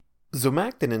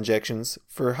Zomacton injections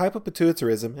for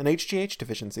hypopituitarism and HGH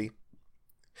deficiency.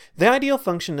 The ideal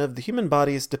function of the human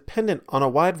body is dependent on a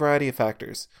wide variety of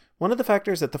factors. One of the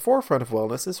factors at the forefront of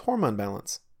wellness is hormone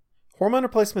balance. Hormone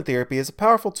replacement therapy is a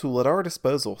powerful tool at our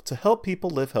disposal to help people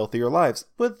live healthier lives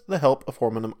with the help of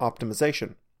hormone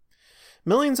optimization.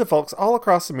 Millions of folks all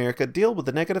across America deal with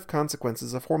the negative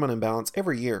consequences of hormone imbalance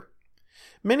every year.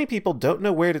 Many people don't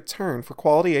know where to turn for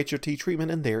quality HRT treatment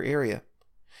in their area.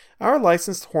 Our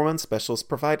licensed hormone specialists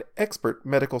provide expert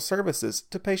medical services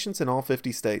to patients in all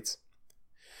 50 states.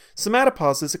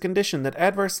 Somatopause is a condition that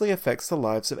adversely affects the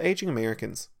lives of aging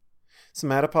Americans.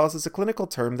 Somatopause is a clinical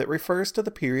term that refers to the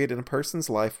period in a person's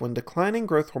life when declining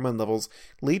growth hormone levels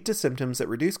lead to symptoms that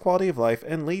reduce quality of life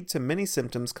and lead to many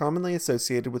symptoms commonly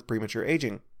associated with premature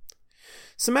aging.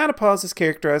 Somatopause is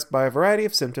characterized by a variety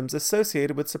of symptoms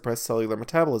associated with suppressed cellular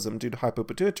metabolism due to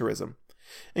hypopituitarism,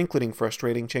 including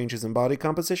frustrating changes in body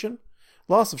composition,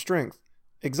 loss of strength,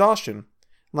 exhaustion,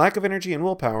 lack of energy and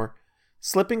willpower,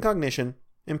 slipping cognition,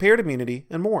 impaired immunity,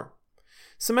 and more.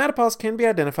 Somatopause can be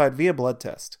identified via blood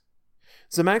test.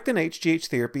 Zomacton HGH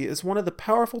therapy is one of the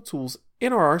powerful tools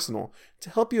in our arsenal to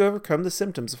help you overcome the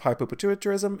symptoms of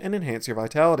hypopituitarism and enhance your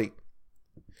vitality.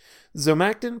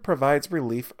 Zomacton provides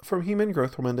relief from human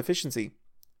growth hormone deficiency.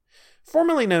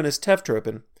 Formerly known as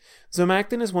tevtropin,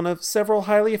 Zomacton is one of several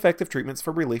highly effective treatments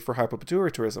for relief for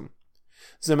hypopituitarism.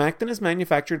 Zomacton is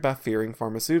manufactured by Ferring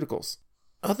Pharmaceuticals.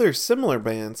 Other similar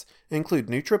brands include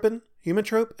Nutropin,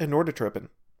 Humatrope, and Norditropin.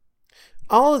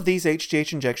 All of these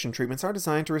HGH injection treatments are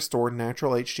designed to restore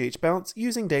natural HGH balance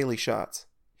using daily shots.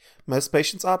 Most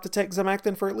patients opt to take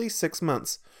Zomacton for at least 6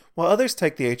 months, while others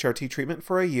take the HRT treatment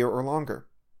for a year or longer.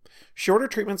 Shorter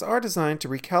treatments are designed to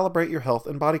recalibrate your health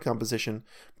and body composition,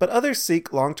 but others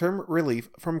seek long-term relief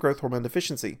from growth hormone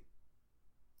deficiency.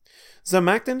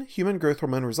 Zomacton human growth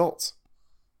hormone results.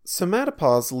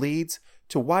 Somatopause leads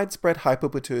to widespread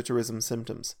hypopituitarism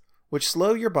symptoms, which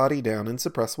slow your body down and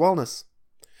suppress wellness.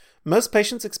 Most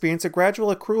patients experience a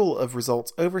gradual accrual of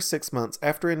results over 6 months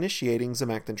after initiating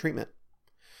Zomacton treatment.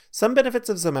 Some benefits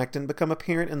of Zomacton become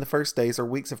apparent in the first days or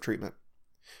weeks of treatment.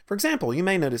 For example, you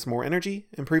may notice more energy,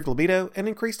 improved libido, and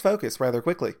increased focus rather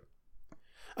quickly.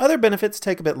 Other benefits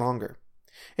take a bit longer.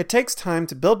 It takes time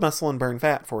to build muscle and burn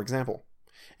fat, for example,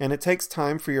 and it takes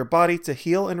time for your body to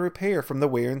heal and repair from the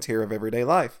wear and tear of everyday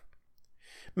life.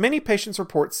 Many patients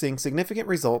report seeing significant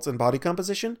results in body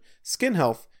composition, skin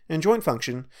health, and joint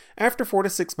function after 4 to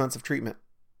 6 months of treatment.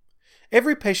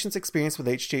 Every patient's experience with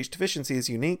HGH deficiency is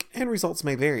unique and results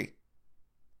may vary.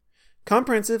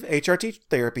 Comprehensive HRT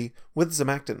therapy with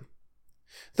Zomacton.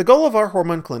 The goal of our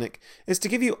hormone clinic is to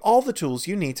give you all the tools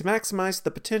you need to maximize the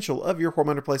potential of your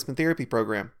hormone replacement therapy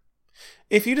program.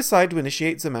 If you decide to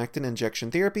initiate Zomacton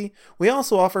injection therapy, we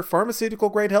also offer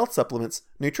pharmaceutical-grade health supplements,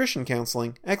 nutrition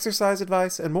counseling, exercise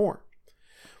advice, and more.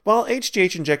 While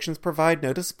HGH injections provide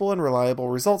noticeable and reliable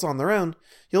results on their own,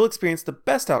 you'll experience the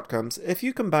best outcomes if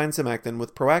you combine Zomacton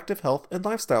with proactive health and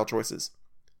lifestyle choices.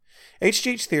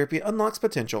 HGH therapy unlocks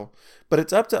potential, but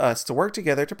it's up to us to work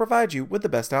together to provide you with the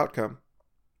best outcome.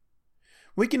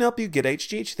 We can help you get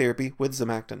HGH therapy with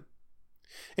Zomacton.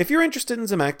 If you're interested in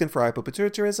Zomacton for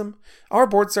hypopituitarism, our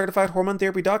board-certified hormone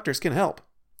therapy doctors can help.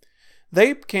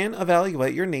 They can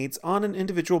evaluate your needs on an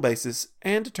individual basis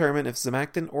and determine if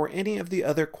Zomacton or any of the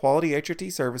other quality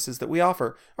HRT services that we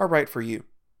offer are right for you.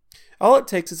 All it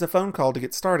takes is a phone call to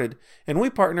get started, and we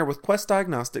partner with Quest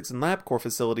Diagnostics and LabCorp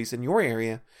facilities in your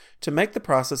area to make the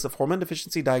process of hormone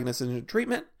deficiency diagnosis and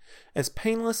treatment as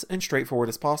painless and straightforward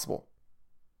as possible.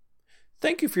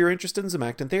 Thank you for your interest in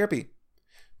Zomacton therapy.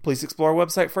 Please explore our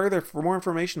website further for more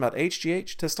information about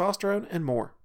HGH, testosterone, and more.